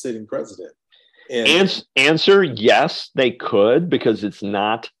indict a sitting president? And answer, yes, they could, because it's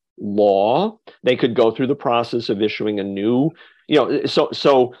not law. They could go through the process of issuing a new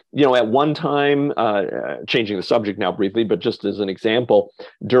At one time, changing the subject now briefly, but just as an example,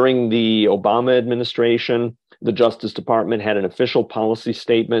 during the Obama administration, the Justice Department had an official policy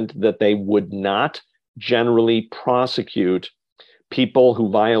statement that they would not generally prosecute people who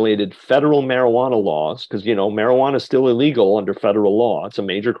violated federal marijuana laws, because, marijuana is still illegal under federal law. It's a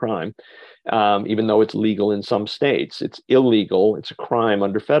major crime. Even though it's legal in some states, it's illegal. It's a crime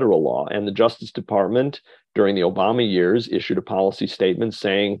under federal law. And the Justice Department during the Obama years issued a policy statement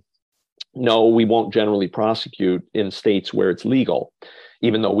saying, no, we won't generally prosecute in states where it's legal,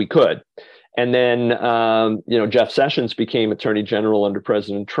 even though we could. And then, Jeff Sessions became Attorney General under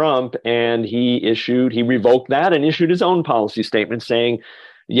President Trump, and he revoked that and issued his own policy statement saying,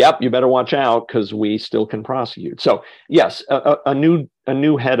 yep, you better watch out because we still can prosecute. So yes, a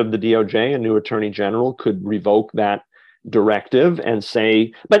new head of the DOJ, a new Attorney General, could revoke that directive and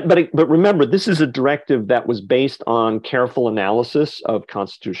say, but remember, this is a directive that was based on careful analysis of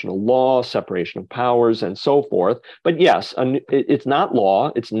constitutional law, separation of powers, and so forth. But yes, it's not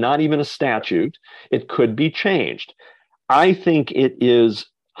law. It's not even a statute. It could be changed. I think it is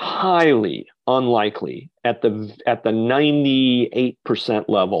highly unlikely at the 98%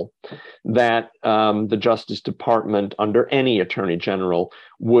 level that the Justice Department under any Attorney General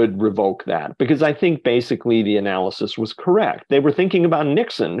would revoke that, because I think basically the analysis was correct. They were thinking about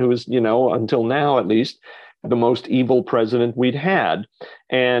Nixon, who was, until now at least, the most evil president we'd had,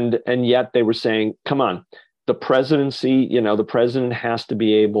 and yet they were saying, come on, the presidency, the president has to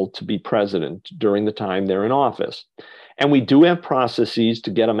be able to be president during the time they're in office. And we do have processes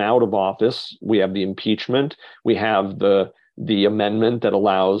to get them out of office. We have the impeachment. We have the amendment that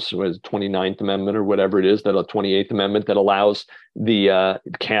allows, 29th Amendment or whatever it is, that 28th Amendment that allows the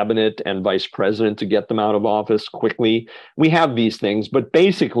cabinet and vice president to get them out of office quickly. We have these things, but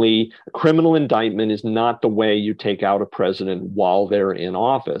basically, a criminal indictment is not the way you take out a president while they're in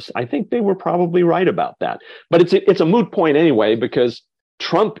office. I think they were probably right about that. But it's a moot point anyway, because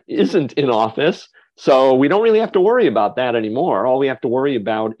Trump isn't in office. So we don't really have to worry about that anymore. All we have to worry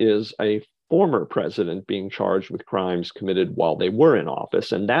about is a former president being charged with crimes committed while they were in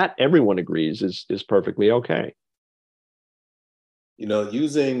office. And that, everyone agrees, is perfectly okay.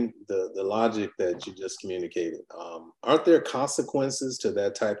 Using the logic that you just communicated, aren't there consequences to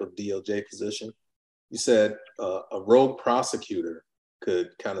that type of DOJ position? You said a rogue prosecutor could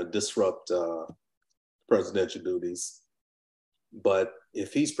kind of disrupt presidential duties. But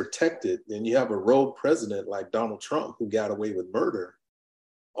if he's protected, then you have a rogue president like Donald Trump, who got away with murder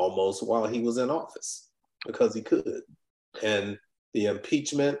almost while he was in office because he could. And the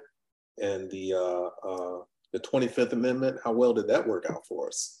impeachment and the 25th Amendment, how well did that work out for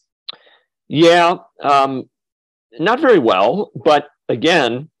us? Yeah, not very well. But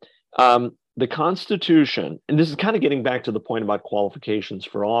again, the Constitution, and this is kind of getting back to the point about qualifications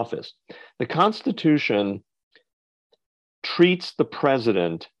for office, the Constitution treats the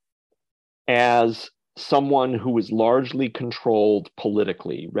president as someone who is largely controlled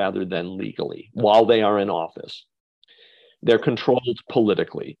politically rather than legally while they are in office. They're controlled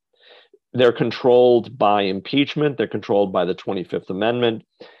politically. They're controlled by impeachment. They're controlled by the 25th Amendment.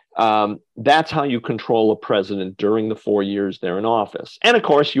 That's how you control a president during the 4 years they're in office. And of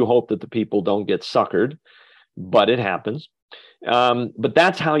course, you hope that the people don't get suckered, but it happens. But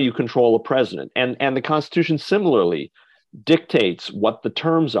that's how you control a president. And the Constitution similarly dictates what the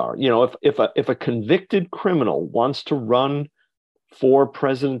terms are. If a convicted criminal wants to run for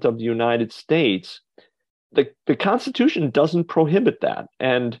president of the United States, the Constitution doesn't prohibit that.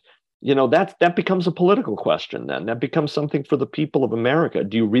 And that becomes a political question then. That becomes something for the people of America.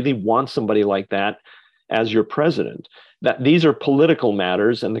 Do you really want somebody like that as your president? That these are political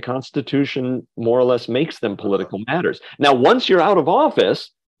matters, and the Constitution more or less makes them political matters. Now, once you're out of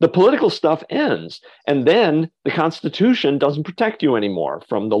office, the political stuff ends, and then the Constitution doesn't protect you anymore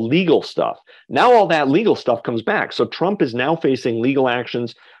from the legal stuff. Now all that legal stuff comes back. So Trump is now facing legal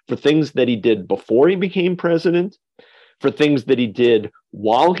actions for things that he did before he became president, for things that he did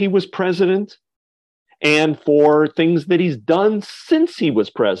while he was president, and for things that he's done since he was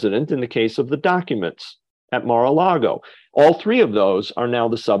president in the case of the documents at Mar-a-Lago. All three of those are now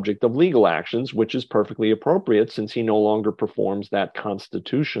the subject of legal actions, which is perfectly appropriate since he no longer performs that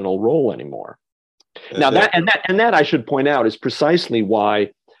constitutional role anymore. Now that I should point out is precisely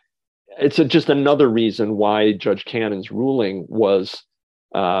why it's just another reason why Judge Cannon's ruling was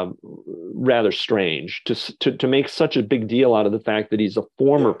rather strange to make such a big deal out of the fact that he's a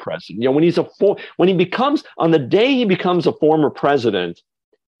former president. When he becomes, on the day he becomes a former president,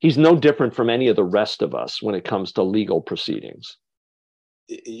 he's no different from any of the rest of us when it comes to legal proceedings.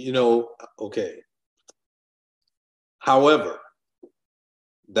 Okay. However,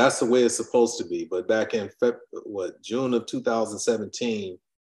 that's the way it's supposed to be. But back in June of 2017,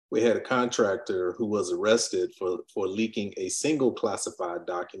 we had a contractor who was arrested for leaking a single classified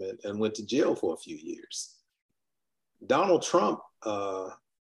document and went to jail for a few years. Donald Trump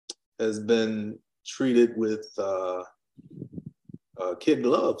has been treated with kid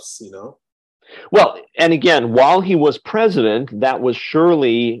gloves, you know. Well, and again, while he was president, that was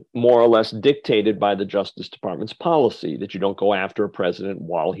surely more or less dictated by the Justice Department's policy that you don't go after a president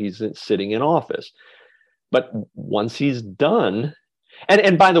while he's sitting in office. But once he's done,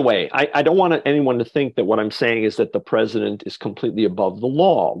 and by the way, I don't want anyone to think that what I'm saying is that the president is completely above the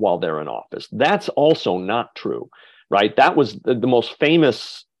law while they're in office. That's also not true, right? That was the most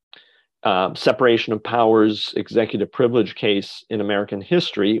famous separation of powers executive privilege case in American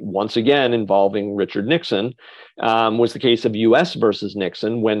history, once again involving Richard Nixon, was the case of U.S. versus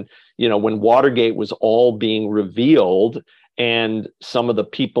Nixon, when Watergate was all being revealed and some of the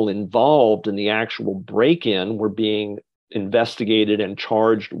people involved in the actual break-in were being investigated and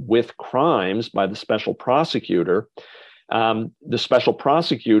charged with crimes by the special prosecutor. The special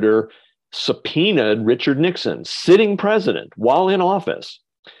prosecutor subpoenaed Richard Nixon, sitting president, while in office,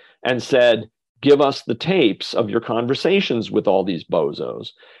 and said, give us the tapes of your conversations with all these bozos.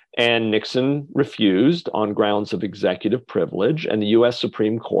 And Nixon refused on grounds of executive privilege, and the US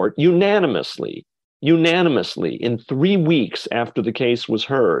Supreme Court unanimously, in 3 weeks after the case was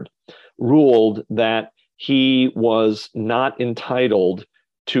heard, ruled that he was not entitled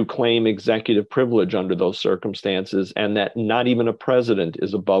to claim executive privilege under those circumstances, and that not even a president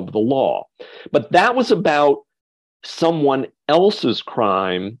is above the law. But that was about someone else's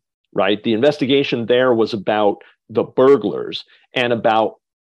crime, right? The investigation there was about the burglars and about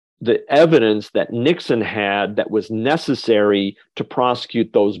the evidence that Nixon had that was necessary to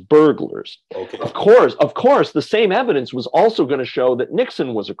prosecute those burglars. Okay. Of course, the same evidence was also going to show that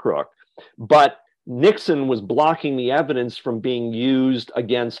Nixon was a crook, but Nixon was blocking the evidence from being used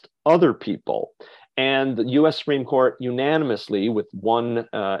against other people. And the US Supreme Court unanimously, with one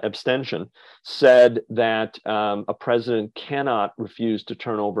abstention, said that a president cannot refuse to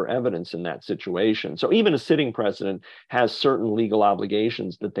turn over evidence in that situation. So even a sitting president has certain legal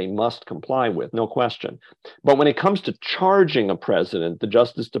obligations that they must comply with, no question. But when it comes to charging a president, the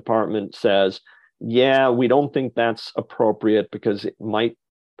Justice Department says, yeah, we don't think that's appropriate because we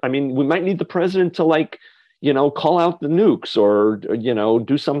might need the president to call out the nukes or,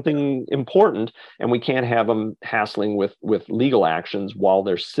 do something important, and we can't have them hassling with legal actions while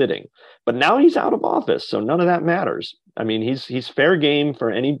they're sitting. But now he's out of office, so none of that matters. I mean, he's fair game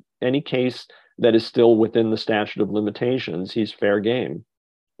for any case that is still within the statute of limitations. He's fair game.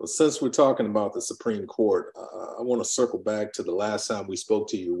 Well, since we're talking about the Supreme Court, I want to circle back to the last time we spoke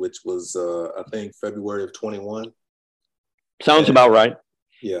to you, which was, I think, February of 21. Sounds about right.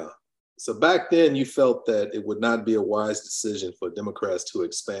 Yeah. So back then, you felt that it would not be a wise decision for Democrats to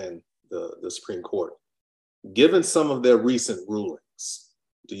expand the Supreme Court. Given some of their recent rulings,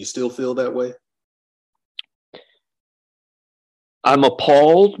 do you still feel that way? I'm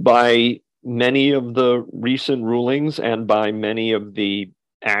appalled by many of the recent rulings and by many of the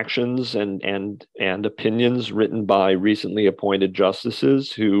actions and opinions written by recently appointed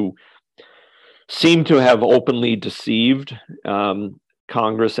justices who seem to have openly deceived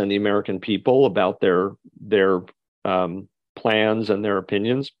Congress and the American people about their plans and their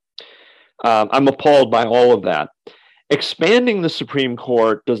opinions. I'm appalled by all of that. Expanding the Supreme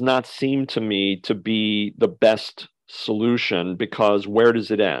Court does not seem to me to be the best solution, because where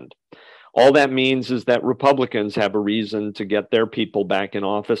does it end? All that means is that Republicans have a reason to get their people back in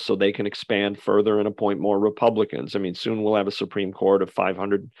office so they can expand further and appoint more Republicans. I mean, soon we'll have a Supreme Court of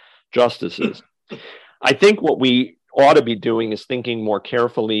 500 justices. I think what we ought to be doing is thinking more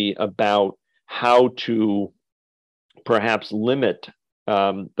carefully about how to perhaps limit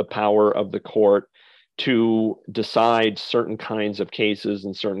the power of the court to decide certain kinds of cases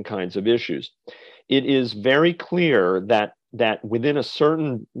and certain kinds of issues. It is very clear that within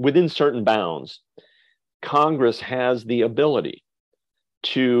certain bounds, Congress has the ability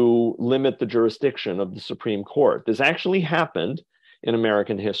to limit the jurisdiction of the Supreme Court. This actually happened in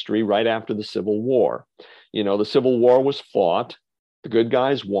American history right after the Civil War. The Civil War was fought, the good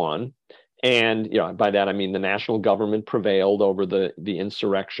guys won, and by that I mean the national government prevailed over the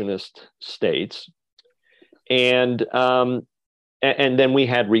insurrectionist states, and then we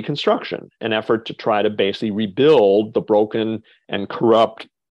had Reconstruction, an effort to try to basically rebuild the broken and corrupt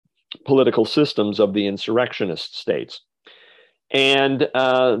political systems of the insurrectionist states. And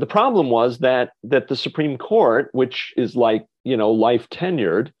the problem was that the Supreme Court, which is life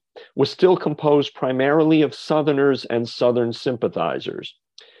tenured, was still composed primarily of Southerners and Southern sympathizers.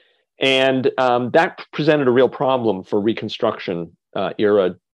 And that presented a real problem for Reconstruction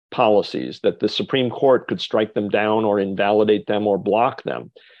era policies, that the Supreme Court could strike them down or invalidate them or block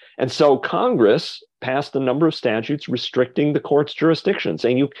them. And so Congress passed a number of statutes restricting the court's jurisdiction,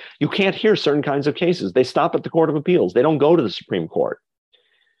 saying you can't hear certain kinds of cases. They stop at the Court of Appeals. They don't go to the Supreme Court.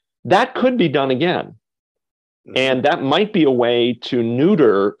 That could be done again. And that might be a way to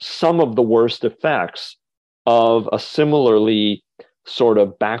neuter some of the worst effects of a similarly sort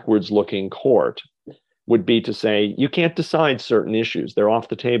of backwards-looking court, would be to say, you can't decide certain issues. They're off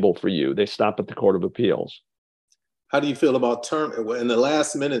the table for you. They stop at the Court of Appeals. How do you feel about in the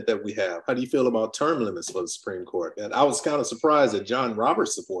last minute that we have, how do you feel about term limits for the Supreme Court? And I was kind of surprised that John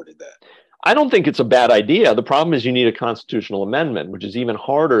Roberts supported that. I don't think it's a bad idea. The problem is you need a constitutional amendment, which is even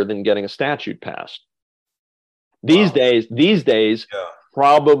harder than getting a statute passed. These days,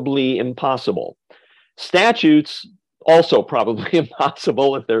 probably impossible. Statutes, also probably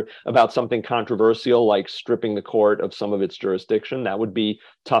impossible if they're about something controversial like stripping the court of some of its jurisdiction. That would be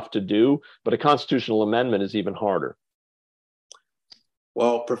tough to do, but a constitutional amendment is even harder.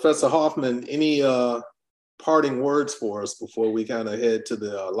 Well, Professor Hoffman, any parting words for us before we kind of head to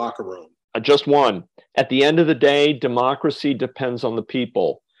the locker room? Just one. At the end of the day, democracy depends on the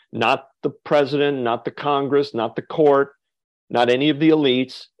people, not the president, not the Congress, not the court, not any of the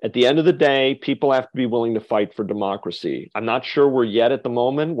elites. At the end of the day, people have to be willing to fight for democracy. I'm not sure we're yet at the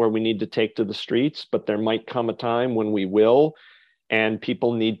moment where we need to take to the streets, but there might come a time when we will, and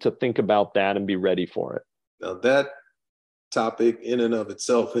people need to think about that and be ready for it. Now that topic in and of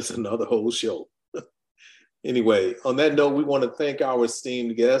itself is another whole show. Anyway, on that note, we want to thank our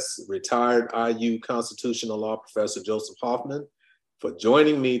esteemed guest, retired IU constitutional law professor Joseph Hoffman, for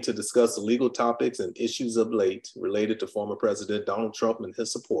joining me to discuss the legal topics and issues of late related to former President Donald Trump and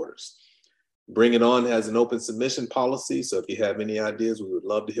his supporters. Bring It On has an open submission policy, so if you have any ideas, we would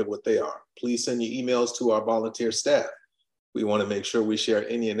love to hear what they are. Please send your emails to our volunteer staff. We want to make sure we share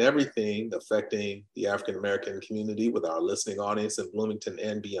any and everything affecting the African-American community with our listening audience in Bloomington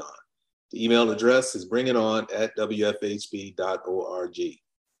and beyond. The email address is bringiton@wfhb.org.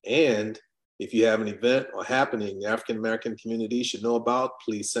 And if you have an event or happening the African-American community should know about,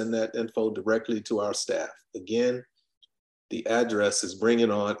 please send that info directly to our staff. Again, the address is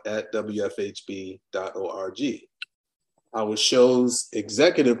bringiton@wfhb.org. Our show's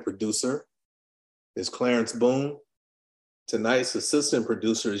executive producer is Clarence Boone. Tonight's assistant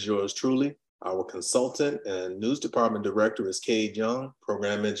producer is yours truly. Our consultant and news department director is Cade Young.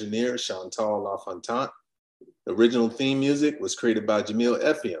 Program engineer, Chantal LaFontant. The original theme music was created by Jamil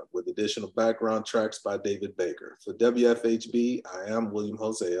Effiam with additional background tracks by David Baker. For WFHB, I am William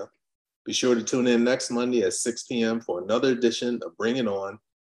Hosea. Be sure to tune in next Monday at 6 p.m. for another edition of Bring It On,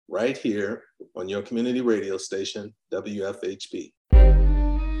 right here on your community radio station, WFHB.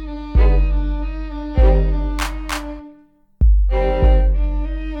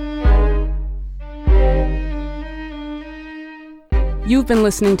 You've been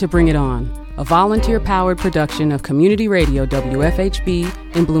listening to Bring It On, a volunteer-powered production of Community Radio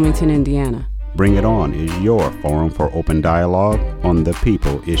WFHB in Bloomington, Indiana. Bring It On is your forum for open dialogue on the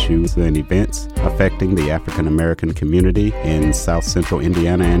people, issues, and events affecting the African American community in South Central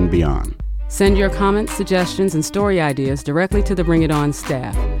Indiana and beyond. Send your comments, suggestions, and story ideas directly to the Bring It On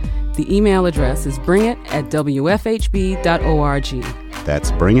staff. The email address is bringit@wfhb.org.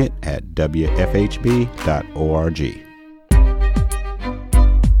 That's bringit@wfhb.org.